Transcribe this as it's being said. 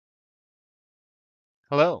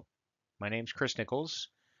Hello, my name's Chris Nichols.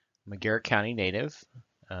 I'm a Garrett County native.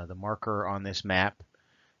 The marker on this map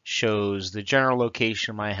shows the general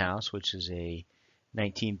location of my house, which is a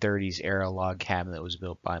 1930s era log cabin that was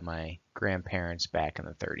built by my grandparents back in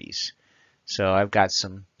the 30s. So I've got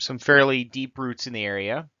some fairly deep roots in the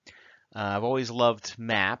area. I've always loved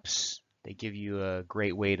maps. They give you a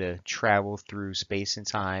great way to travel through space and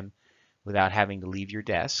time without having to leave your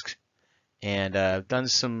desk. And I've done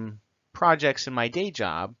some projects in my day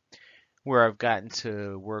job where I've gotten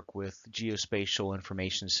to work with geospatial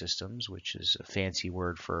information systems, which is a fancy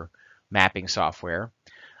word for mapping software.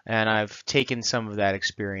 And I've taken some of that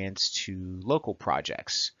experience to local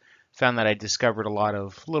projects. Found that I discovered a lot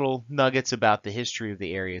of little nuggets about the history of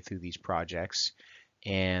the area through these projects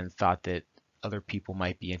and thought that other people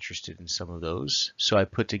might be interested in some of those. So I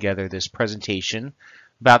put together this presentation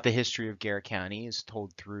about the history of Garrett County as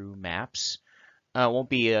told through maps. It won't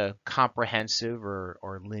be a comprehensive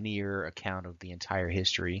or linear account of the entire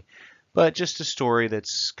history, but just a story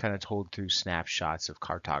that's kind of told through snapshots of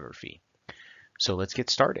cartography. So let's get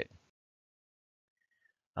started.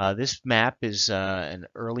 This map is an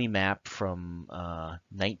early map from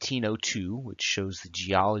 1902, which shows the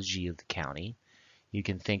geology of the county. You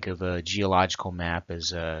can think of a geological map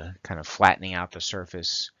as kind of flattening out the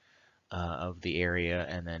surface of the area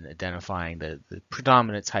and then identifying the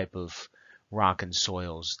predominant type of rock and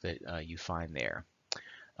soils that you find there.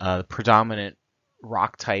 The predominant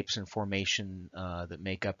rock types and formation that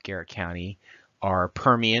make up Garrett County are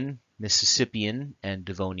Permian, Mississippian, and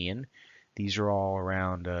Devonian. These are all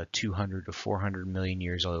around 200 to 400 million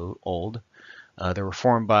years old. They were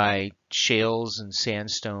formed by shales and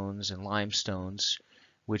sandstones and limestones,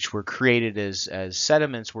 which were created as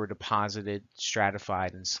sediments were deposited,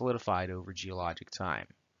 stratified, and solidified over geologic time.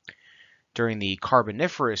 During the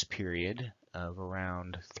Carboniferous period of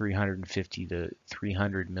around 350 to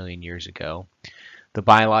 300 million years ago, the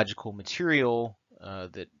biological material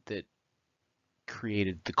that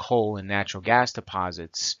created the coal and natural gas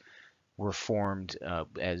deposits were formed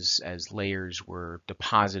as layers were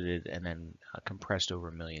deposited and then compressed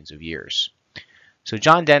over millions of years. So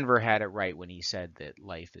John Denver had it right when he said that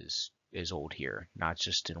life is old here, not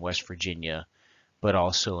just in West Virginia, but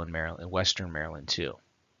also in Maryland, in Western Maryland too.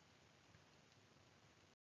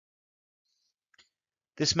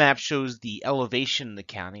 This map shows the elevation in the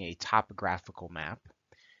county, a topographical map.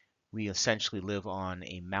 We essentially live on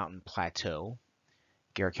a mountain plateau.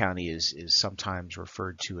 Garrett County is sometimes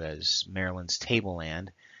referred to as Maryland's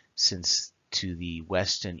tableland, since to the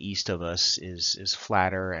west and east of us is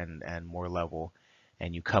flatter and more level,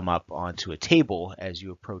 and you come up onto a table as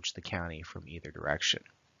you approach the county from either direction.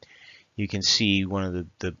 You can see one of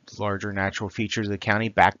the larger natural features of the county,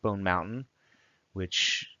 Backbone Mountain,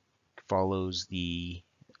 which follows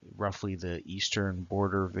roughly the eastern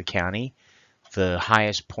border of the county. The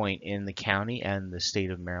highest point in the county and the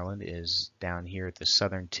state of Maryland is down here at the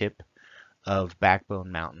southern tip of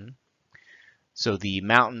Backbone Mountain. So the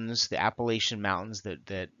mountains, the Appalachian Mountains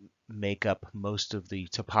that make up most of the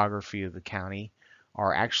topography of the county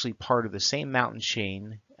are actually part of the same mountain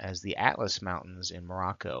chain as the Atlas Mountains in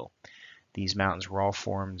Morocco. These mountains were all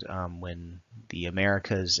formed when the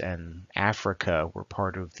Americas and Africa were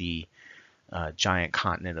part of the giant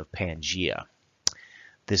continent of Pangaea.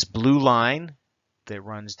 This blue line that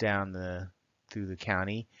runs down through the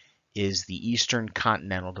county is the Eastern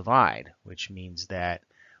Continental Divide, which means that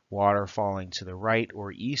water falling to the right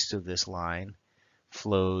or east of this line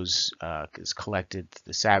is collected to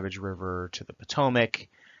the Savage River, to the Potomac,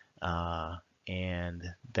 and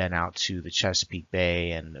then out to the Chesapeake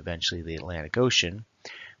Bay and eventually the Atlantic Ocean,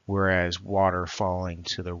 whereas water falling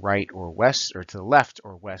to the right or west, or to the left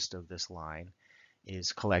or west of this line,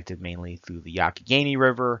 is collected mainly through the Youghiogheny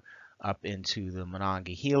River up into the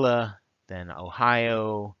Monongahela, then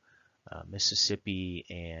Ohio, Mississippi,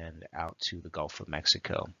 and out to the Gulf of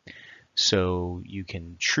Mexico. So you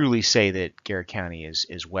can truly say that Garrett County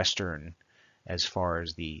is western as far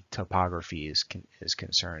as the topography is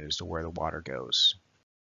concerned as to where the water goes.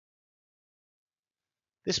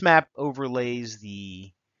 This map overlays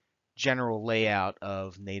the general layout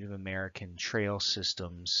of Native American trail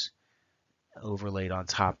systems overlaid on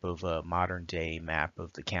top of a modern day map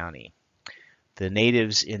of the county. The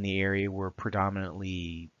natives in the area were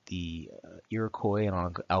predominantly the Iroquois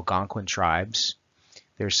and Algonquin tribes.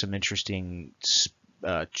 There's some interesting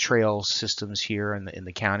trail systems here in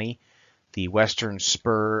the county. The western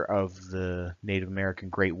spur of the Native American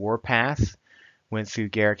Great Warpath went through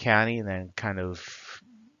Garrett County and then kind of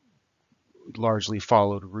largely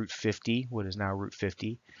followed Route 50, what is now Route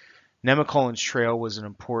 50. Nemacolin's Trail was an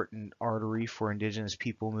important artery for indigenous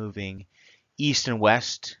people moving east and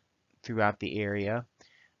west throughout the area.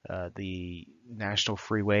 The National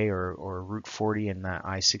Freeway or Route 40 and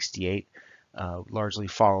I-68 largely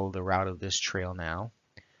follow the route of this trail now.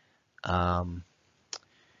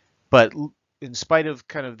 But in spite of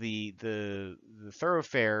kind of the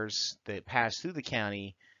thoroughfares that pass through the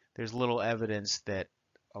county, there's little evidence that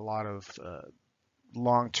a lot of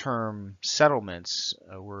long-term settlements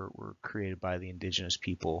were created by the indigenous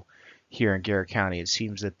people here in Garrett County. It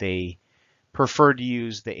seems that they prefer to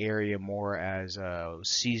use the area more as a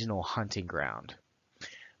seasonal hunting ground.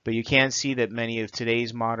 But you can see that many of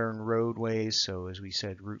today's modern roadways, so as we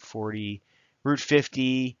said, Route 40, Route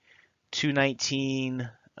 50, 219,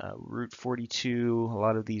 Route 42, a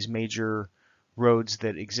lot of these major roads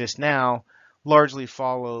that exist now largely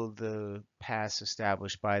follow the paths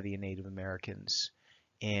established by the Native Americans.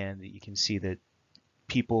 And you can see that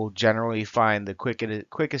people generally find the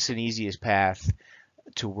quickest and easiest path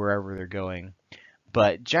to wherever they're going.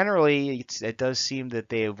 But generally, it does seem that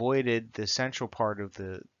they avoided the central part of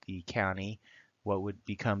the county, what would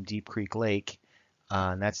become Deep Creek Lake.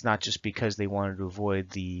 And that's not just because they wanted to avoid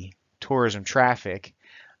the tourism traffic,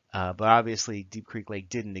 but obviously Deep Creek Lake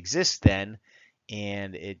didn't exist then,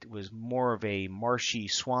 and it was more of a marshy,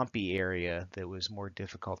 swampy area that was more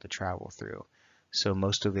difficult to travel through. So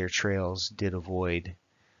most of their trails did avoid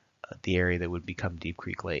the area that would become Deep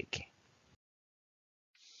Creek Lake.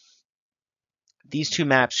 These two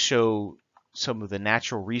maps show some of the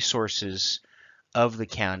natural resources of the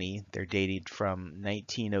county. They're dated from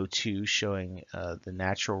 1902, showing the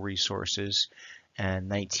natural resources, and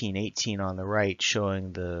 1918 on the right,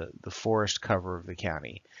 showing the forest cover of the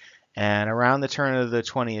county. And around the turn of the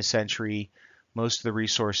 20th century, most of the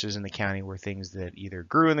resources in the county were things that either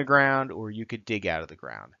grew in the ground or you could dig out of the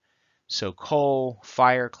ground. So coal,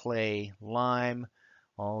 fire clay, lime,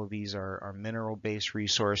 all of these are mineral-based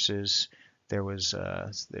resources. There was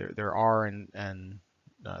there were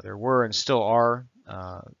and still are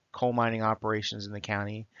coal mining operations in the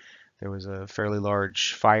county. There was a fairly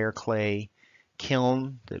large fire clay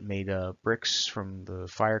kiln that made bricks from the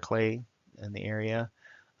fire clay in the area.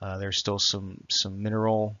 There's still some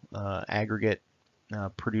mineral aggregate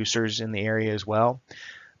producers in the area as well.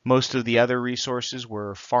 Most of the other resources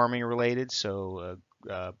were farming related, so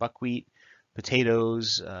buckwheat,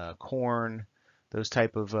 potatoes, corn, those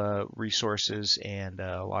type of resources, and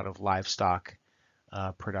a lot of livestock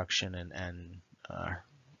production and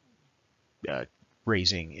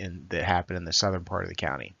raising that happened in the southern part of the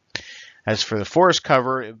county. As for the forest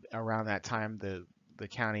cover, around that time the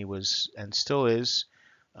county was and still is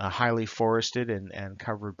highly forested and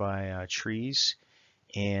covered by trees,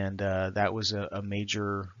 and that was a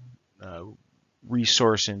major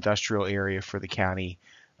resource industrial area for the county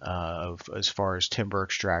as far as timber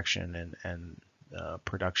extraction and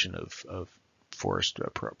production of forest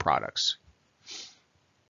products.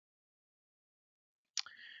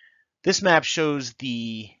 This map shows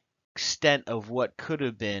the extent of what could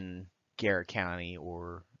have been Garrett County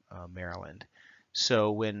or Maryland.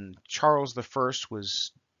 So when Charles I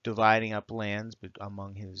was dividing up lands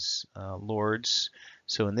among his lords,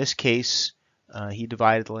 so in this case he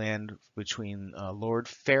divided land between Lord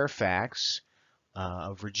Fairfax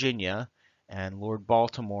of Virginia and Lord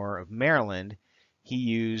Baltimore of Maryland. He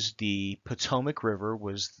used the Potomac River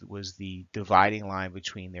was the dividing line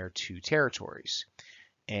between their two territories,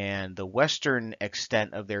 and the western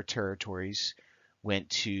extent of their territories went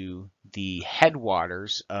to the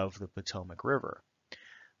headwaters of the Potomac River.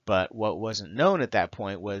 But what wasn't known at that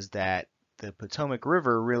point was that the Potomac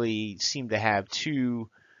River really seemed to have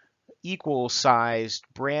two equal-sized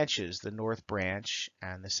branches, the North Branch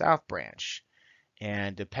and the South Branch.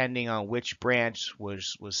 And depending on which branch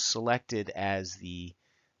was selected as the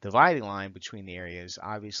dividing line between the areas,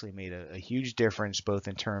 obviously made a huge difference both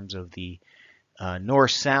in terms of the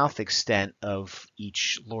north-south extent of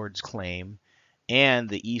each lord's claim and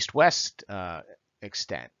the east-west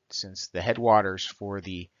extent, since the headwaters for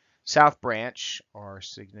the South Branch are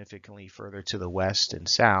significantly further to the west and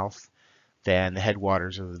south than the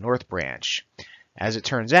headwaters of the North Branch. As it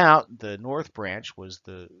turns out, the North Branch was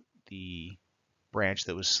the branch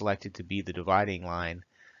that was selected to be the dividing line,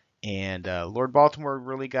 and Lord Baltimore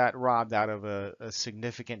really got robbed out of a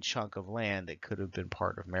significant chunk of land that could have been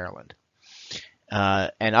part of Maryland.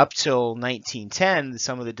 And up till 1910,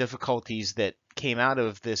 some of the difficulties that came out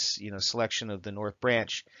of this, selection of the North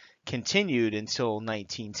Branch continued until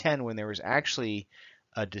 1910, when there was actually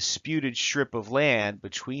a disputed strip of land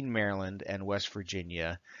between Maryland and West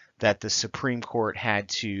Virginia that the Supreme Court had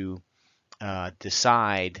to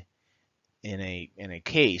decide in a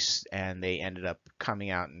case, and they ended up coming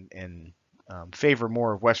out and favor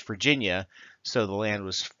more of West Virginia, so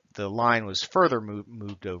the line was further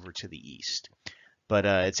moved over to the east. But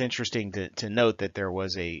it's interesting to note that there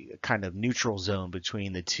was a kind of neutral zone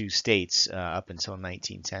between the two states up until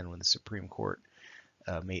 1910 when the Supreme Court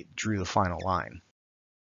drew the final line.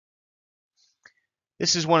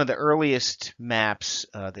 This is one of the earliest maps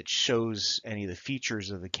that shows any of the features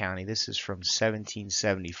of the county. This is from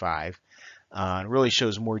 1775. It really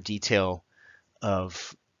shows more detail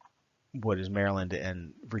of what is Maryland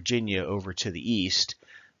and Virginia over to the east.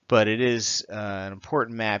 But it is an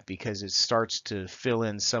important map because it starts to fill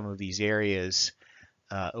in some of these areas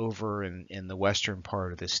over in the western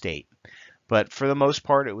part of the state. But for the most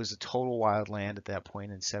part, it was a total wild land at that point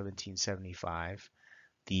in 1775.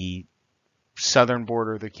 The southern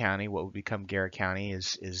border of the county, what would become Garrett County,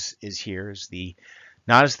 is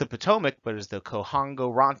not as the Potomac, but as the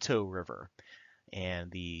Cohongo-Ronto River.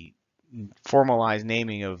 And the formalized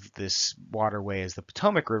naming of this waterway as the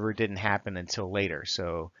Potomac River didn't happen until later.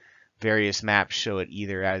 So various maps show it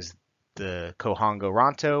either as the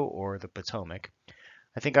Cohongo-Ronto or the Potomac.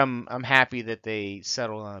 I think I'm happy that they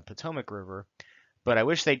settled on the Potomac River, but I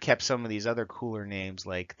wish they'd kept some of these other cooler names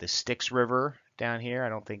like the Styx River down here. I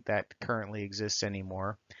don't think that currently exists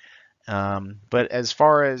anymore. But as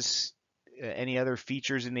far as any other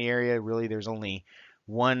features in the area, really there's only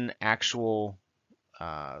one actual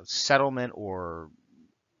settlement or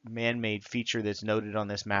man-made feature that's noted on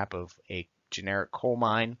this map of a generic coal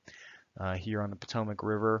mine here on the Potomac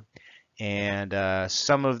River. And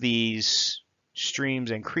some of these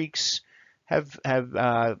streams and creeks have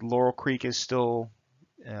Laurel Creek is still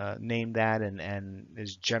named that and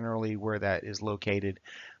is generally where that is located.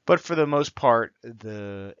 But for the most part,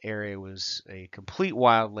 the area was a complete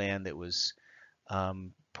wild land that was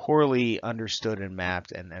poorly understood and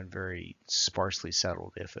mapped and very sparsely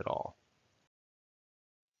settled, if at all.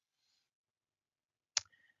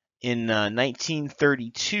 In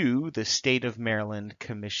 1932, the state of Maryland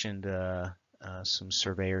commissioned some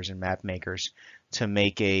surveyors and map makers to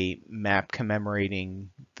make a map commemorating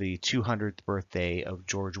the 200th birthday of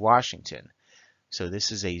George Washington. So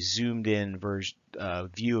this is a zoomed in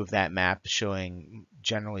view of that map showing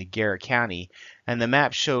generally Garrett County, and the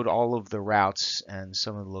map showed all of the routes and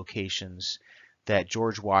some of the locations that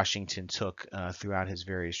George Washington took throughout his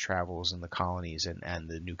various travels in the colonies and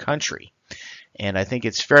the new country. And I think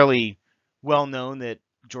it's fairly well known that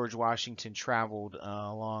George Washington traveled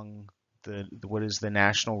along what is the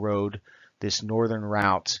National Road, this northern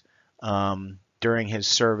route, during his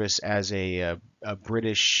service as a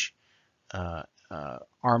British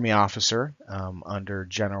Army officer under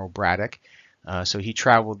General Braddock. So he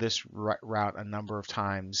traveled this route a number of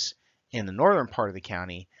times in the northern part of the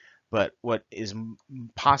county. But what is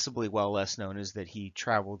possibly well less known is that he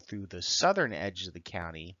traveled through the southern edge of the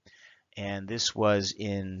county, and this was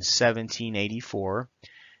in 1784.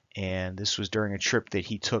 And this was during a trip that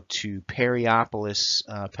he took to Perryopolis,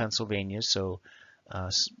 Pennsylvania, so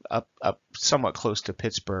up somewhat close to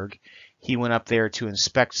Pittsburgh. He went up there to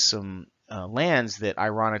inspect some lands that,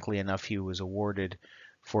 ironically enough, he was awarded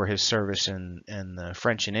for his service in the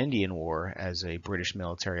French and Indian War as a British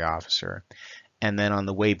military officer. And then on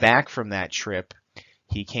the way back from that trip,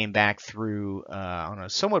 he came back through on a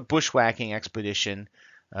somewhat bushwhacking expedition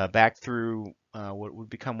back through what would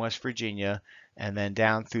become West Virginia, and then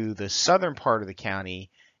down through the southern part of the county.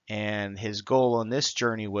 And his goal on this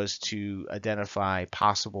journey was to identify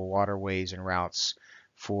possible waterways and routes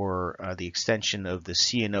for the extension of the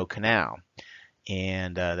C&O Canal.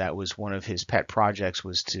 And that was one of his pet projects,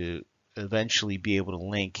 was to eventually be able to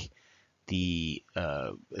link the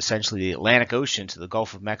essentially the Atlantic Ocean to the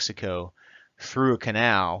Gulf of Mexico through a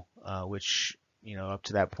canal, which, you know, up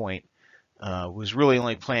to that point was really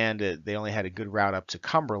only planned. They only had a good route up to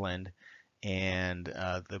Cumberland, and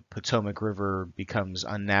the Potomac River becomes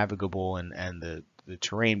unnavigable and the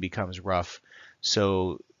terrain becomes rough.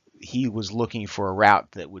 So he was looking for a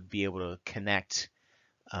route that would be able to connect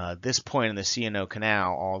this point in the C&O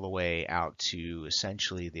Canal all the way out to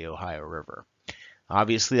essentially the Ohio River.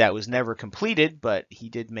 Obviously, that was never completed, but he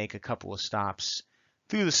did make a couple of stops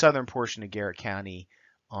through the southern portion of Garrett County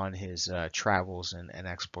on his travels and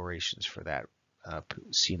explorations for that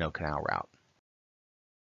C&O Canal route.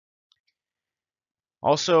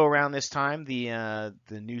 Also, around this time, the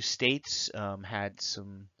new states had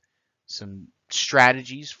some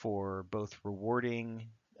strategies for both rewarding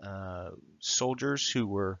soldiers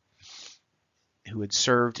who had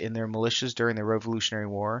served in their militias during the Revolutionary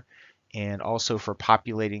War, and also for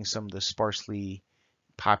populating some of the sparsely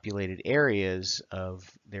populated areas of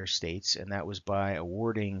their states, and that was by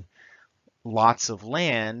awarding lots of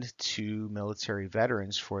land to military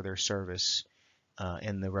veterans for their service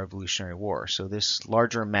in the Revolutionary War. So this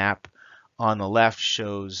larger map on the left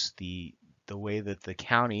shows the way that the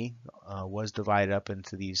county was divided up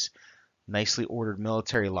into these nicely ordered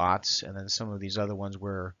military lots, and then some of these other ones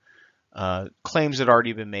where claims had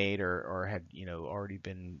already been made or had already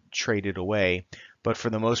been traded away. But for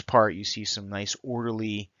the most part, you see some nice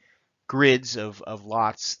orderly grids of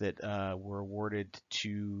lots that were awarded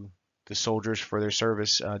to the soldiers for their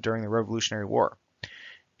service during the Revolutionary War.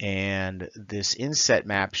 And this inset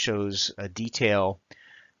map shows a detail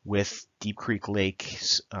with Deep Creek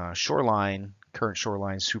Lake's current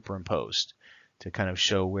shoreline superimposed to kind of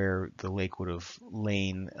show where the lake would have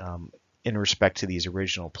lain in respect to these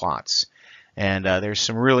original plots. And there's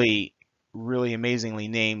some really amazingly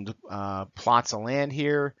named plots of land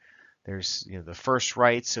here. There's the first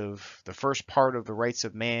part of the rights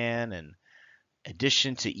of man, and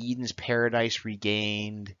addition to Eden's Paradise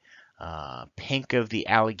Regained, Pink of the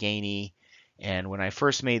Allegheny. And when I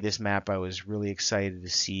first made this map, I was really excited to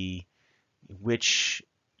see which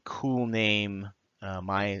cool name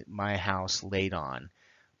my house laid on.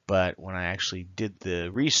 But when I actually did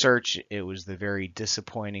the research, it was the very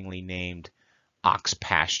disappointingly named Ox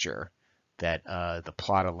Pasture that the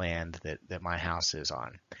plot of land that my house is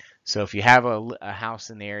on. So if you have a house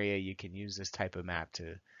in the area, you can use this type of map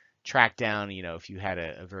to track down, if you had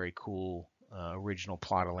a very cool original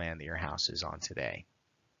plot of land that your house is on today.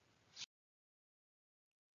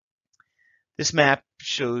 This map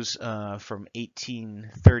shows from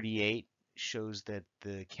 1838, shows that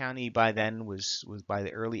the county by then was by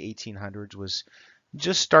the early 1800s was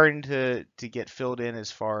just starting to get filled in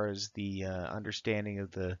as far as the understanding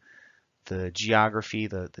of the geography,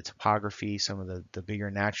 the topography, some of the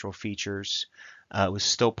bigger natural features. It was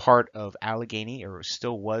still part of Allegheny, or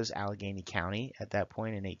still was Allegheny County at that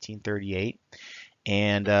point in 1838.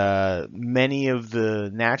 And many of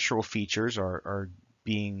the natural features are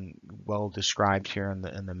being well described here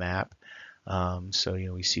in the map. So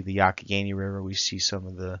we see the Youghiogheny River, we see some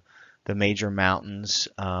of the major mountains,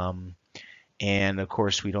 and of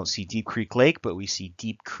course we don't see Deep Creek Lake, but we see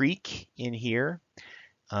Deep Creek in here.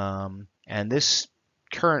 And this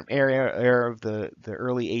current era of the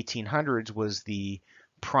early 1800s was the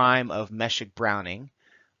prime of Meshach Browning.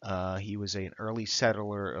 He was an early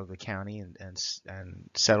settler of the county and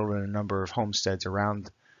settled in a number of homesteads around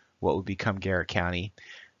what would become Garrett County.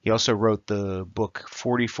 He also wrote the book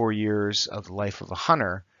 44 Years of the Life of a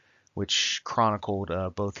Hunter, which chronicled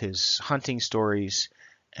both his hunting stories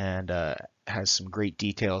and has some great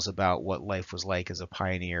details about what life was like as a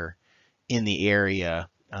pioneer in the area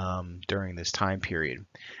during this time period.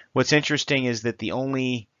 What's interesting is that the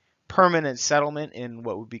only permanent settlement in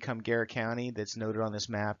what would become Garrett County that's noted on this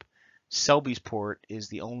map, Selbysport, is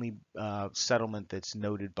the only settlement that's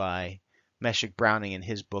noted by Meshach Browning in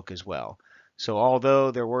his book as well. So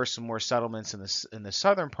although there were some more settlements in the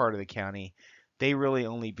southern part of the county, they really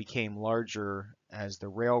only became larger as the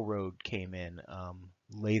railroad came in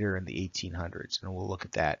later in the 1800s, and we'll look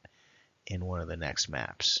at that in one of the next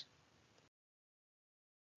maps.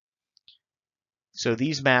 So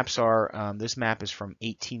these maps are, this map is from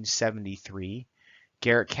 1873.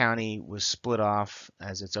 Garrett County was split off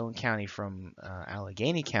as its own county from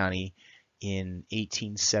Allegheny County in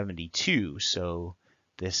 1872. So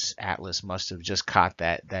this atlas must have just caught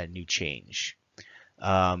that new change.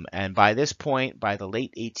 And by this point, by the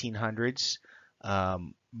late 1800s,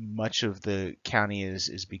 much of the county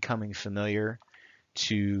is becoming familiar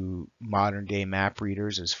to modern day map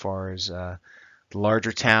readers as far as the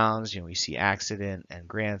larger towns. We see Accident and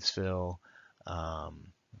Grantsville, of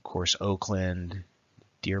course Oakland,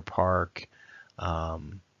 Deer Park,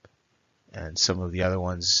 and some of the other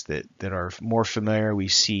ones that are more familiar. We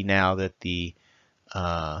see now that the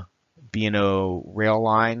B&O rail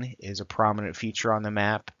line is a prominent feature on the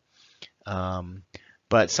map.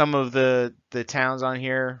 But some of the towns on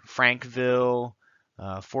here, Frankville,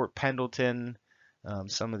 Fort Pendleton,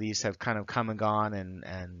 some of these have kind of come and gone,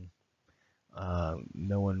 and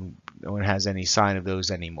no one has any sign of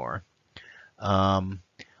those anymore. On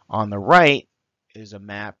the right is a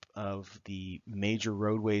map of the major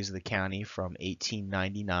roadways of the county from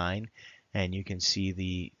 1899, and you can see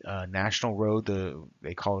the national road.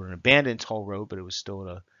 They call it an abandoned toll road, but it was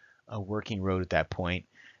still a working road at that point.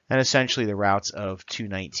 And essentially the routes of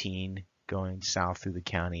 219 going south through the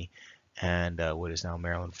county, and what is now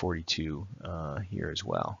Maryland 42 here as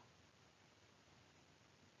well.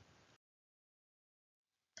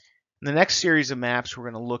 In the next series of maps, we're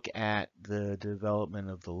going to look at the development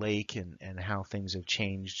of the lake and how things have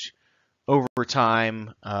changed over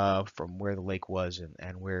time from where the lake was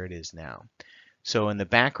and where it is now. So in the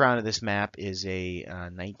background of this map is a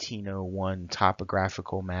 1901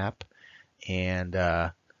 topographical map, and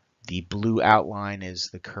the blue outline is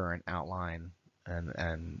the current outline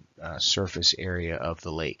and surface area of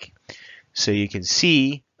the lake. So you can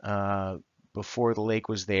see before the lake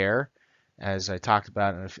was there, as I talked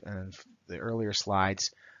about in the earlier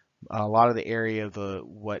slides, a lot of the area of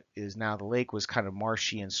what is now the lake was kind of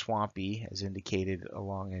marshy and swampy, as indicated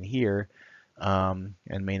along in here, and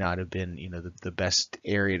may not have been, the best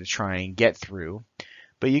area to try and get through.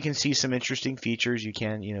 But you can see some interesting features. You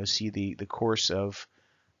can, see the course of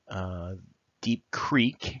Deep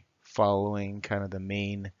Creek following kind of the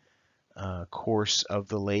main course of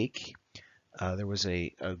the lake. There was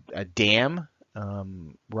a dam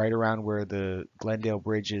right around where the Glendale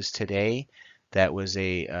Bridge is today. That was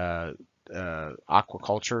a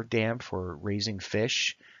aquaculture dam for raising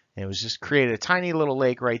fish. And it was just created a tiny little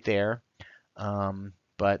lake right there.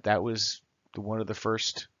 But that was one of the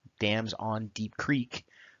first dams on Deep Creek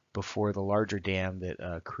before the larger dam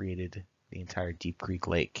that created the entire Deep Creek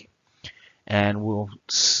Lake. And we'll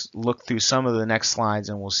look through some of the next slides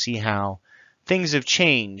and we'll see how things have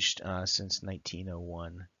changed since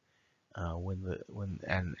 1901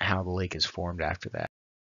 and how the lake is formed after that.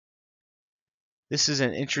 This is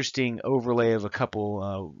an interesting overlay of a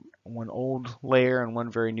couple, one old layer and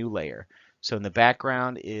one very new layer. So in the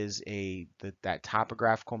background is that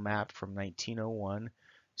topographical map from 1901.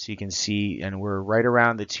 So you can see, and we're right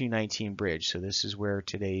around the 219 bridge. So this is where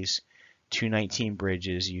today's 219 bridge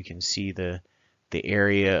is. You can see the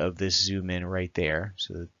area of this zoom in right there.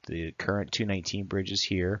 So the current 219 bridge is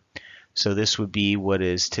here. So this would be what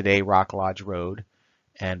is today Rock Lodge Road.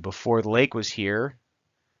 And before the lake was here,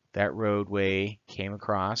 that roadway came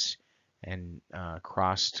across and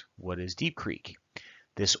crossed what is Deep Creek.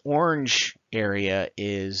 This orange area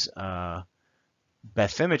is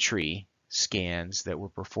bathymetry scans that were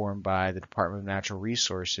performed by the Department of Natural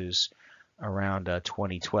Resources around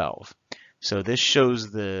 2012. So this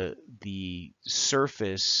shows the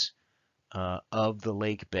surface of the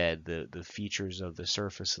lake bed, the features of the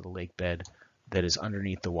surface of the lake bed that is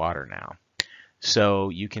underneath the water now. So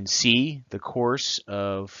you can see the course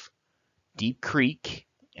of Deep Creek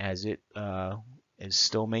as it is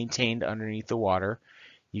still maintained underneath the water.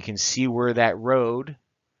 You can see where that road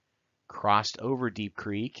crossed over Deep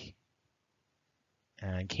Creek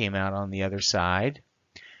and came out on the other side.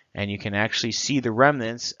 And you can actually see the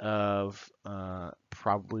remnants of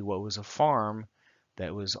probably what was a farm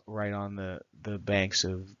that was right on the banks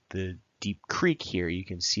of the Deep Creek here. You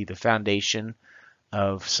can see the foundation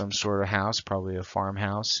of some sort of house, probably a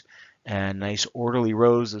farmhouse, and nice orderly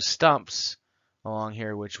rows of stumps along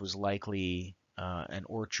here, which was likely an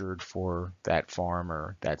orchard for that farm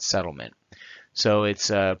or that settlement. So it's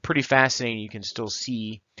pretty fascinating. You can still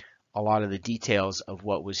see a lot of the details of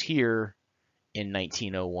what was here in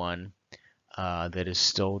 1901 that is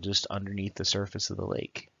still just underneath the surface of the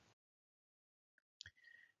lake.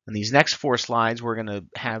 In these next four slides, we're going to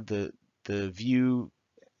have the view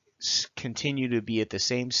continue to be at the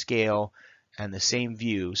same scale and the same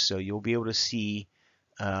view. So you'll be able to see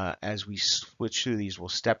as we switch through these, we'll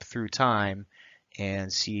step through time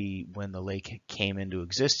and see when the lake came into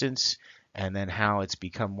existence and then how it's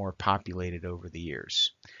become more populated over the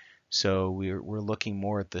years. So we're looking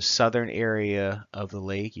more at the southern area of the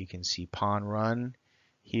lake. You can see Pond Run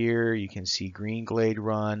here. You can see Green Glade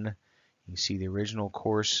Run. You can see the original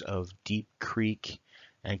course of Deep Creek.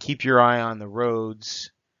 And keep your eye on the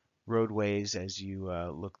roadways as you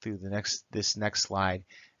look through this next slide,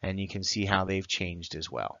 and you can see how they've changed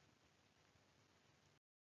as well.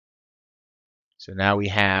 So now we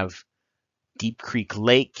have Deep Creek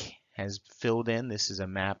Lake has filled in. This is a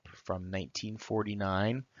map from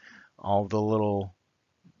 1949. All the little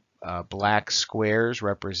black squares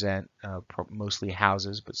represent mostly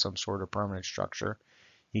houses, but some sort of permanent structure.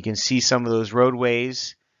 You can see some of those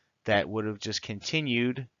roadways that would have just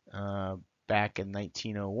continued back in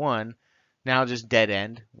 1901, now just dead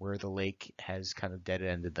end, where the lake has kind of dead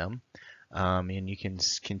ended them. And you can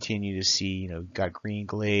continue to see, got Green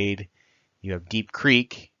Glade, you have Deep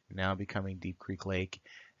Creek, now becoming Deep Creek Lake,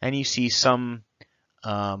 and you see some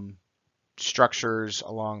structures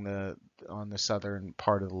on the southern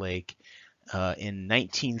part of the lake. In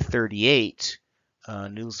 1938, a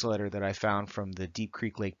newsletter that I found from the Deep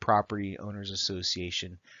Creek Lake Property Owners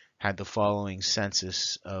Association had the following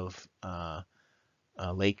census of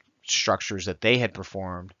lake structures that they had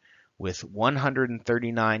performed, with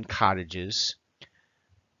 139 cottages,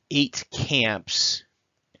 8 camps,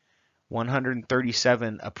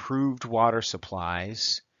 137 approved water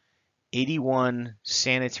supplies, 81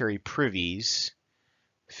 sanitary privies,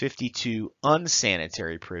 52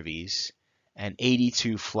 unsanitary privies, and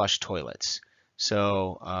 82 flush toilets.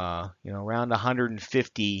 So, around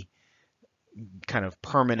 150 kind of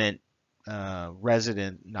permanent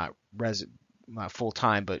resident, not full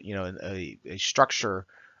time, but a structure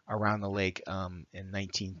around the lake in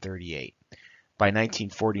 1938. By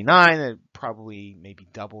 1949, it probably maybe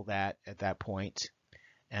double that at that point.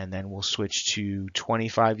 And then we'll switch to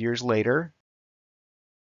 25 years later.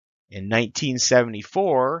 In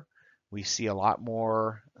 1974, we see a lot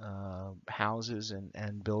more houses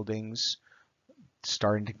and buildings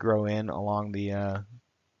starting to grow in along the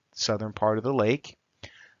southern part of the lake.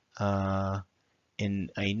 In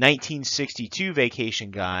a 1962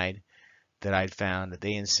 vacation guide that I'd found, that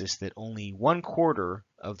they insist that only 1/4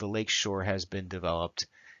 of the lake shore has been developed,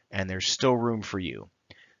 and there's still room for you.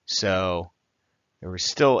 So there was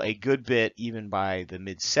still a good bit, even by the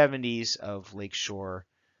mid-70s, of lakeshore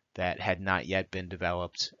that had not yet been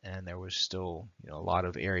developed, and there was still a lot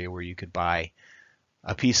of area where you could buy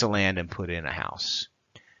a piece of land and put in a house.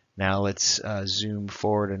 Now let's zoom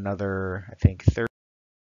forward another, I think, 30.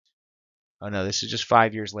 Oh no, this is just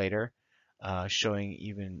 5 years later, showing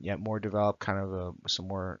even yet more developed, kind of some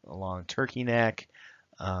more along Turkey Neck,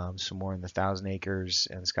 some more in the Thousand Acres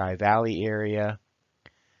and Sky Valley area.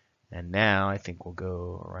 And now I think we'll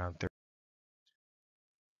go around 30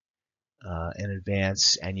 in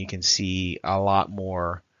advance, and you can see a lot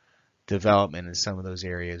more development in some of those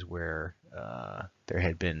areas where there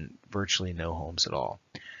had been virtually no homes at all.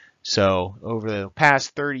 So over the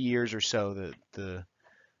past 30 years or so, the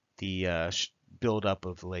buildup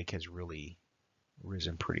of the lake has really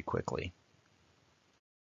risen pretty quickly.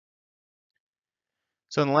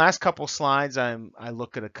 So in the last couple slides, I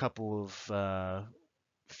look at a couple of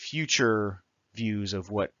future views of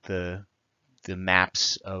what the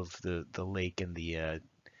maps of the lake and the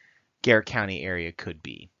Garrett County area could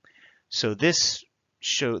be. So this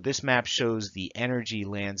map shows the energy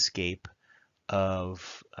landscape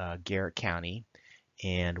of Garrett County,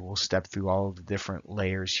 and we'll step through all of the different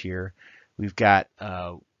layers here. We've got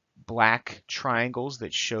black triangles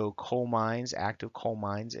that show coal mines, active coal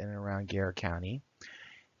mines in and around Garrett County.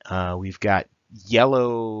 We've got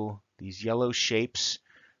these yellow shapes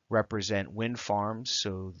represent wind farms,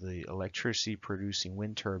 so the electricity producing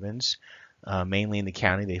wind turbines, mainly in the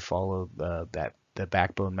county. They follow the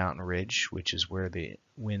Backbone Mountain Ridge, which is where the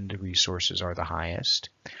wind resources are the highest.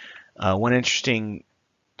 One interesting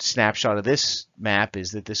snapshot of this map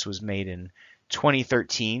is that this was made in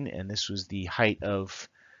 2013, and this was the height of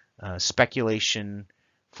speculation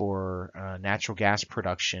for natural gas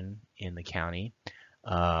production in the county.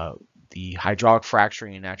 The hydraulic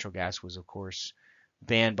fracturing in natural gas was, of course,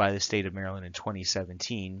 banned by the state of Maryland in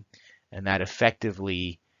 2017, and that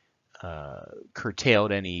effectively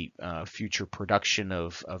curtailed any future production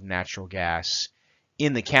of natural gas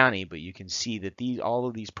in the county. But you can see that all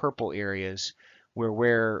of these purple areas were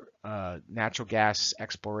where natural gas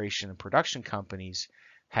exploration and production companies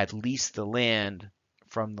had leased the land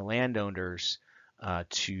from the landowners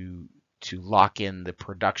to lock in the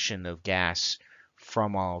production of gas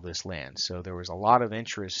from all of this land. So there was a lot of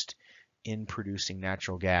interest in producing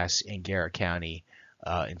natural gas in Garrett County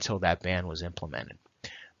until that ban was implemented.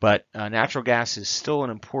 But natural gas is still an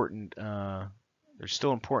important, there's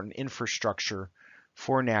still important infrastructure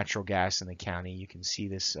for natural gas in the county. You can see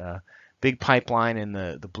this big pipeline in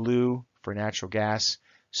the blue for natural gas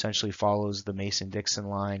essentially follows the Mason-Dixon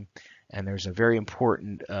line. And there's a very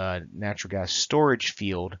important natural gas storage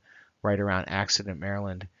field right around Accident,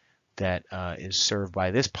 Maryland, that is served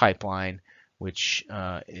by this pipeline, which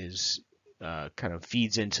is kind of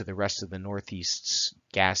feeds into the rest of the Northeast's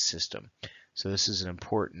gas system. So this is an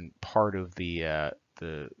important part of the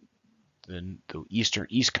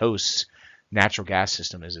East Coast's natural gas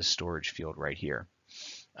system, is a storage field right here.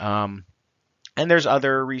 And there's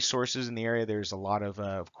other resources in the area. There's a lot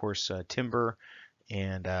of course, timber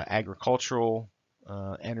and agricultural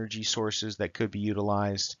energy sources that could be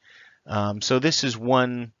utilized. So this is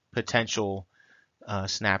one potential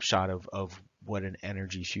snapshot of what an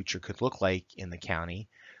energy future could look like in the county.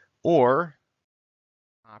 Or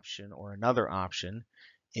another option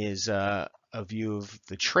is a view of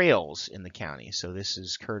the trails in the county. So this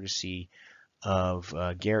is courtesy of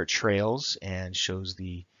Garrett Trails, and shows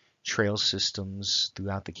the trail systems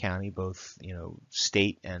throughout the county, both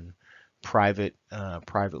state and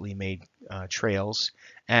privately made trails.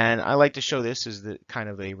 And I like to show this as the kind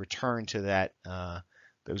of a return to that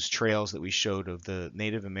those trails that we showed of the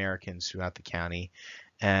Native Americans throughout the county.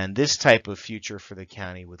 And this type of future for the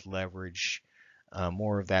county would leverage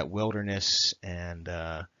more of that wilderness and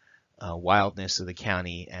wildness of the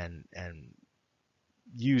county and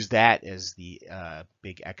use that as the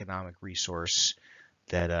big economic resource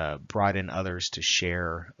that brought in others to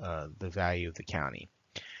share the value of the county.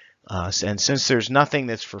 And since there's nothing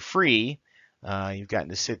that's for free, you've gotten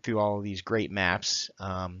to sit through all of these great maps.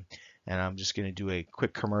 And I'm just going to do a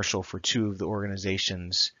quick commercial for two of the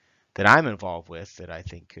organizations that I'm involved with that I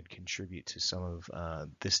think could contribute to some of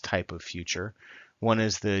this type of future. One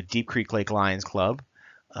is the Deep Creek Lake Lions Club.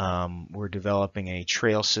 We're developing a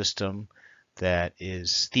trail system that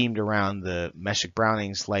is themed around the Meshach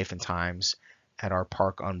Browning's life and times at our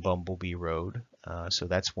park on Bumblebee Road. So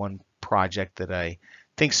that's one project that I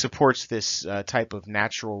think supports this type of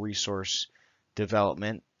natural resource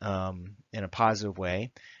development in a positive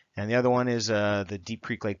way. And the other one is the Deep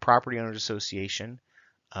Creek Lake Property Owners Association,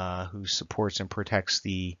 who supports and protects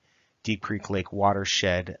the Deep Creek Lake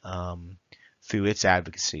watershed through its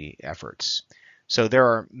advocacy efforts. So there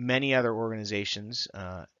are many other organizations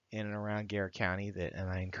in and around Garrett County and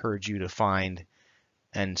I encourage you to find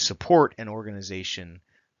and support an organization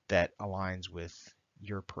that aligns with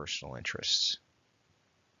your personal interests.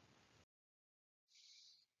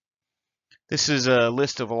 This is a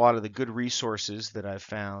list of a lot of the good resources that I've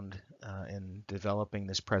found in developing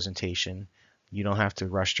this presentation. You don't have to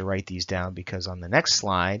rush to write these down because on the next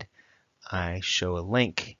slide, I show a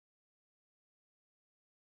link.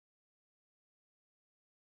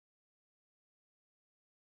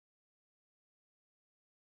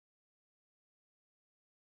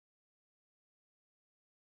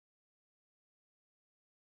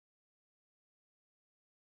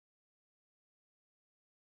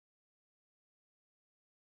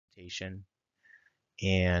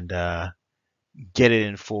 And get it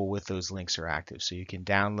in full with those links are active. So you can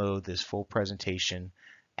download this full presentation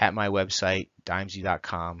at my website,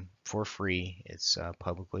 dimesy.com, for free. It's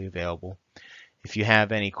publicly available. If you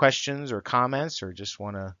have any questions or comments or just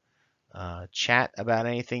want to chat about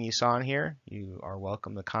anything you saw in here, you are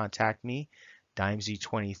welcome to contact me,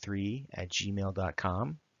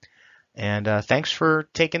 dimesy23@gmail.com. And thanks for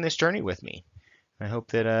taking this journey with me. I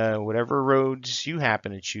hope that whatever roads you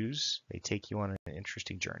happen to choose, they take you on an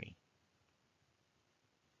interesting journey.